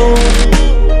kume oh,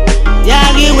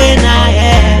 yagi wena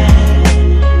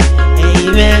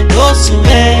Amen. Go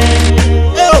sume,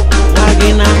 oh,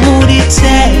 wagina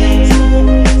murite.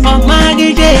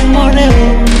 Magije moreo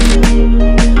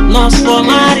nos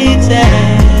formarite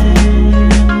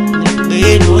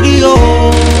Benorio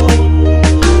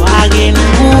Wagina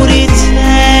murite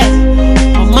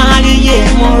Magije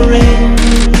moreo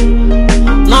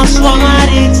nos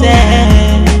formarite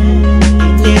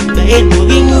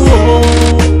Benorio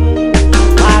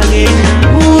Wagina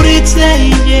murite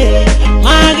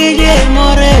Magije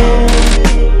moreo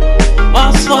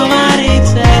nos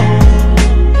formarite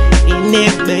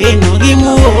Nebe no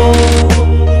gimu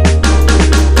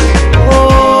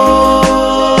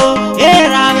oh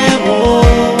erame oh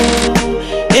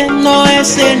eno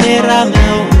ese nerame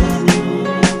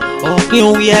oh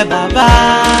opiuye baba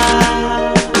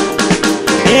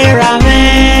erame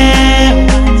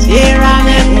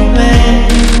kume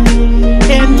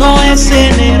eno ese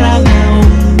nerame oh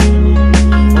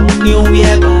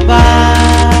opiuye baba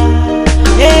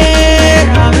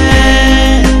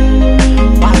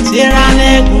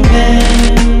Tirane kume,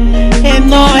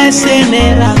 eno ese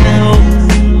nerame o,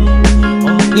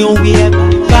 ni uye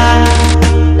baba.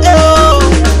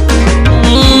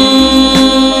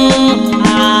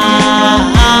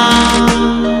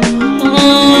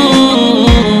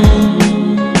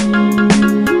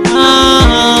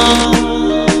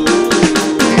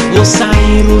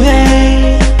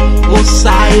 Osairuhe,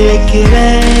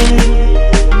 osaekere,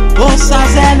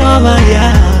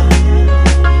 osazenomaya.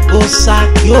 Osa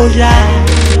kyoja,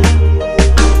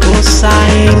 osa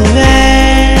erume,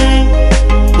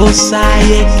 osa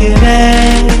yekere,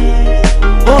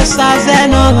 osa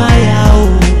zenomaya o,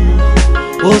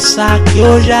 osa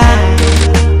kyoja,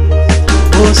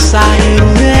 osa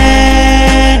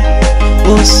erume,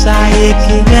 osa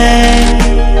yekere,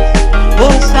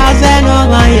 osa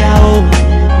zenomaya o,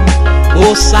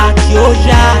 osa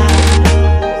kyoja,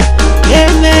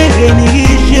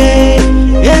 emegenije.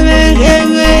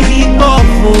 Eme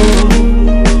hipofo,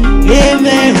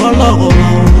 eme hologo,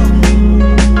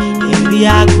 emi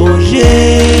agboje,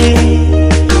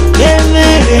 eme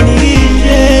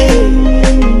renije,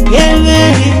 eme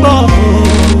hipofo,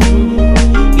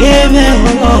 eme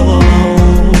hologo,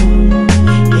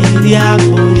 emi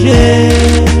agboje,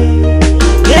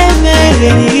 eme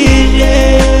renije,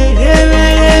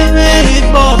 eme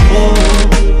hipofo,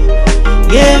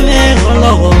 eme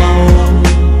hologo.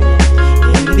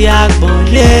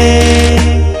 Agbonje,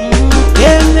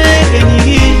 geme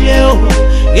genije o,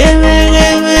 geme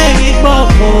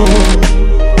ikpofo,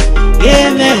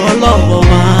 geme olowo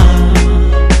ma,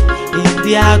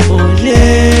 ibi agbonje,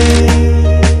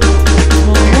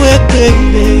 mo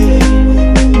wepepe.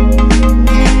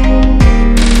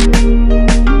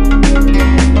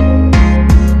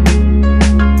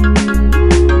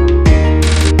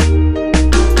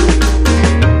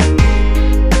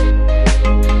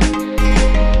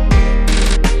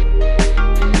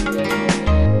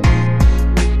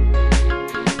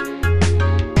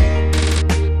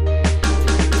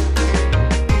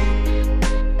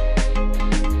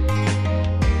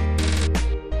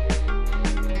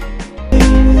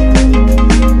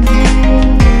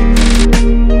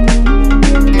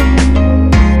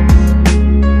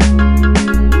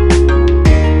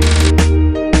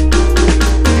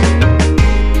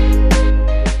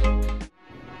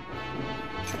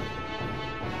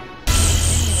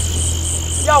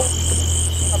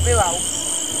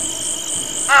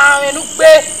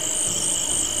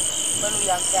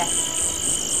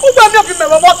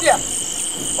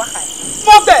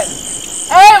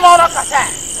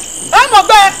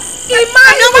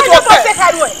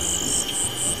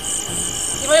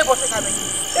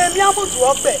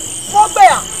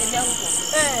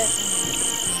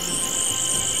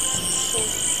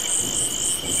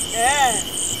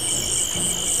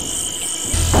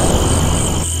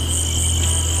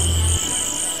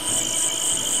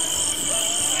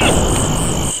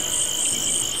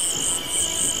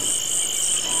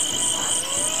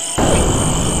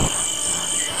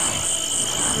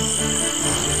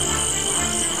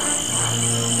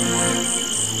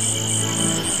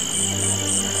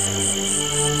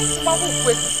 who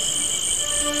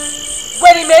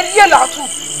when he made you lot too.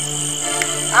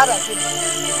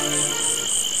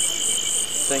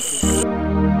 Thank you.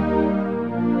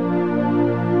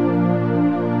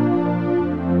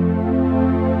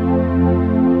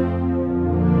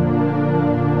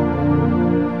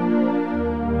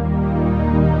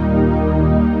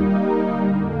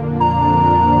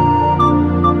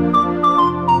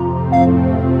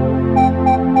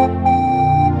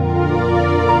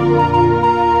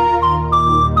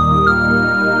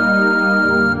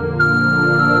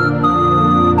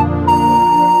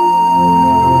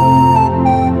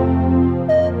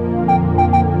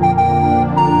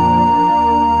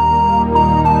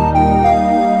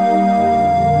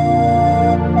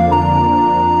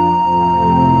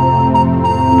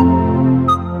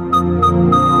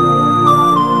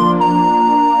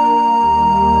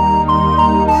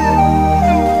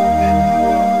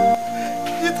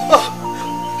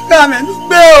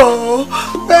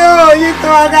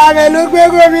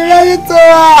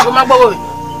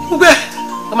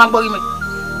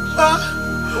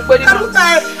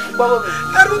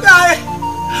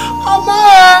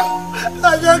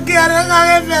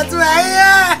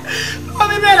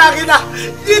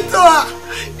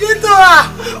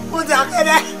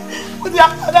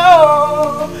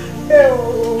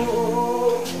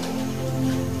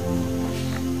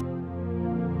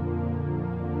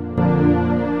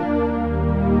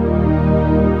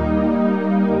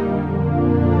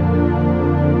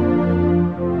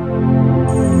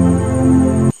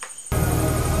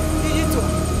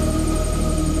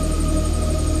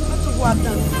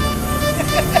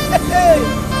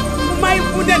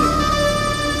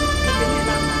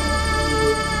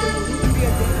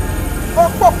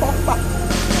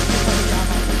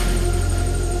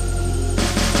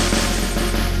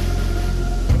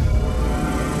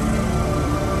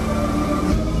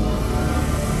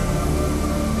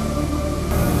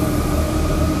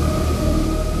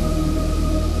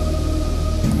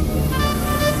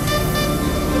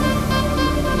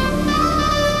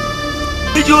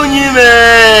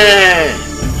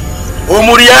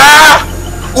 Omuria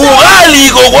ugali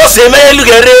gogo semelu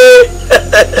gere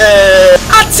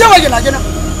atsewa jena jena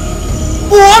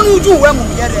buonu ju we mu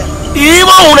yere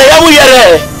ibo una ya mu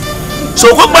yere so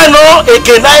ko pa no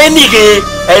ekena enige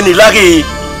enilage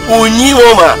unyi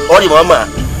woma ori mama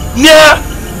nia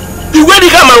iwe di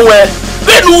kama we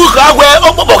benu ka gwe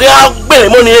opopo ke agbere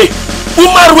mo ni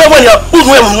umaru e mo ya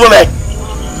unu e mu me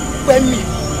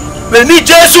Benin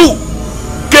Jesu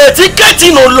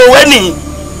keti no lo weni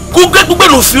Kugbe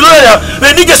no filo ya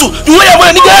Benin Jesu duwe ya mo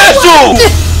ni Jesu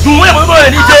duwe ya mo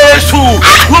ni Jesu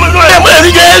duwe ya mo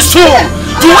ni Jesu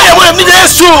duwe ya mo ni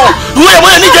Jesu duwe ya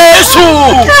mo ni Jesu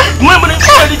duwe ya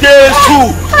mo ni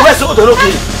Jesu wese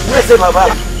odoroke wese baba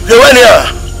le weni ya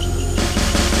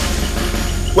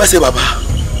wese baba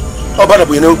oba na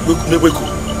bo ne gbeku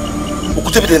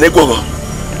okute bete ne gbogo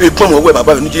epon mo we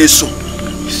baba ni Jesu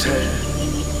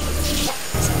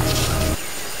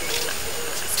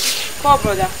Come,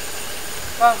 brother.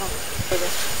 Come, brother.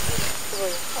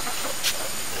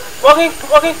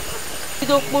 Walking. You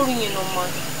don't pull me no man.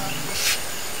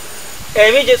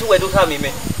 Every just where do have me,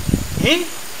 man. He?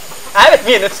 I have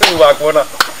been a sin work, Bona.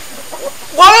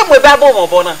 Why am I babble,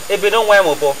 Bona? If you don't wear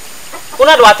more,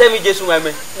 Bona, do I tell me just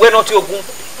women? We're not your goon.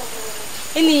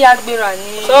 Any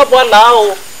Yagbirani. So, what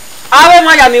now? I am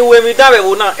Miami where we die,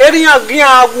 Bona. Any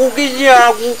Agu,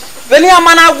 Giagu, Venia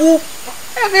Managu.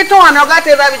 Every time I got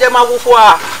a rabbit, I'm a for.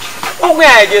 Oh, where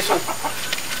I just.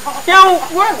 Now,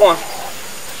 where one?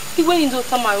 He went into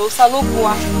Tamaro,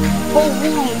 Salopua. Oh,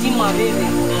 who did my baby?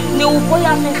 No boy,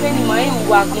 I think any my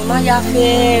work, Maya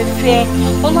fair.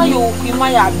 Oh, no, you,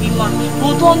 Maya Bima.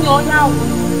 No, don't you now?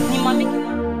 Nimami.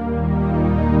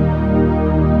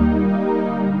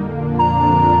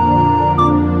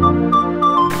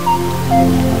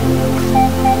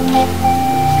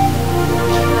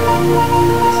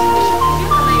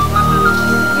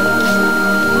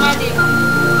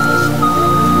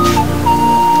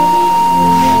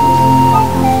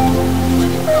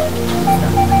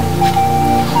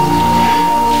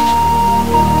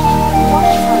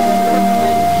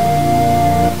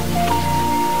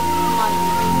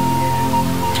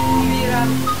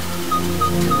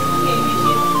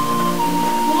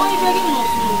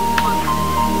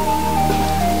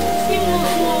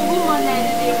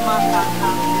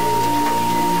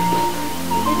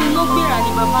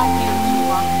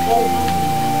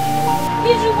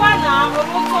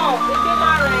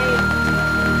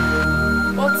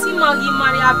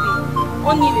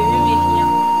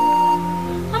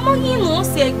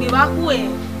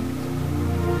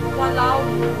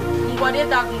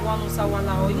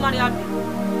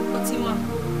 Tima,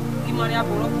 Imaria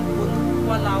Borok,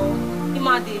 Walao,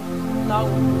 Imade, Lao,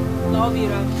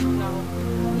 Vira, Lao,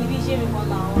 Ivijemi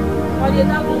Walao,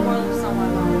 Wadiadago Walu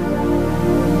Sawalao.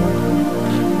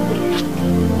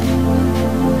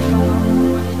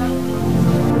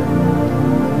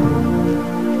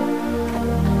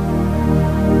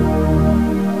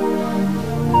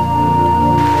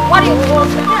 What do you want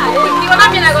to do? You're not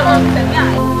going to go to the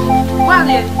guy. What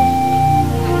is it?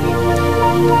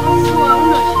 So I'm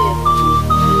not sure.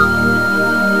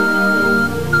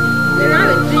 They're not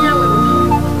a junior with me.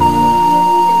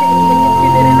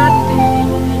 They're not a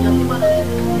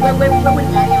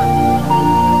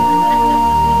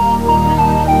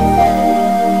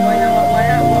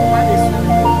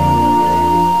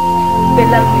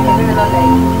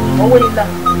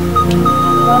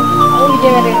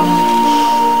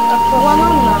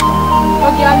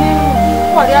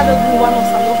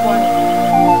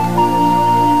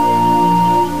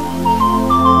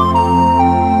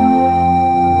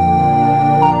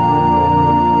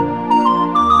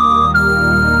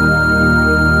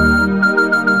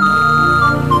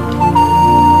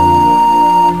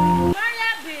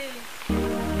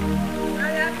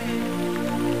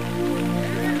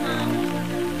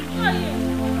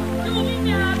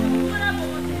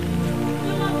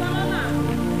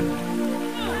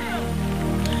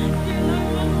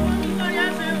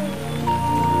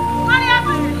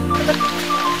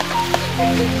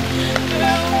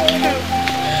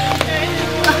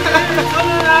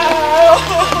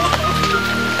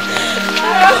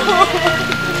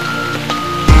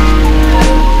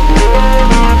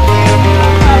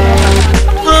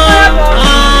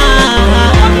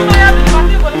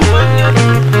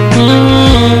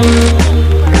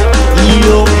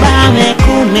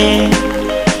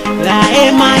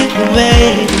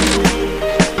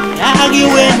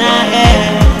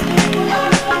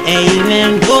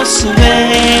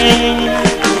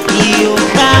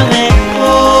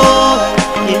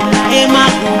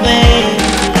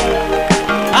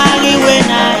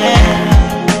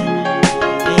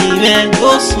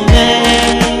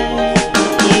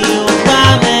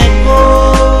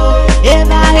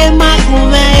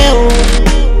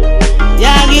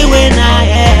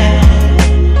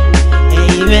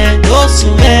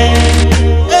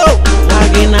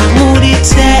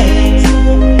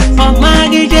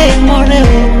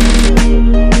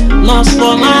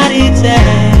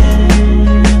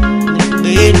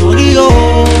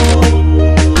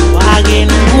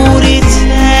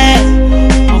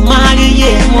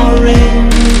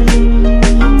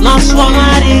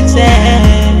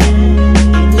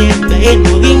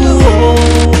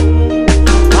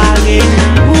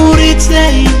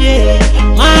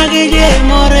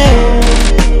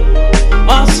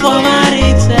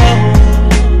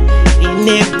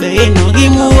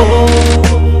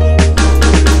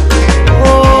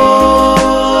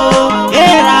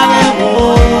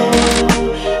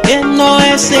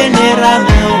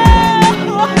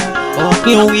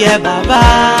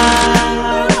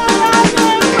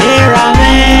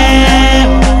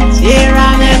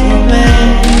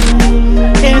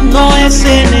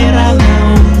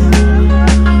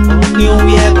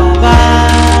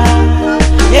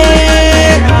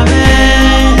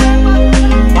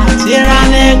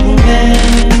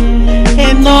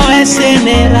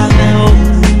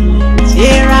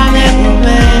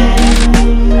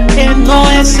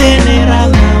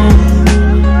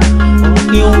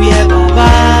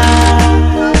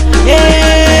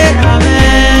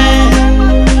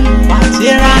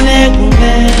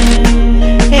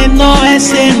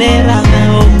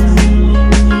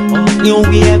You'll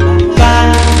be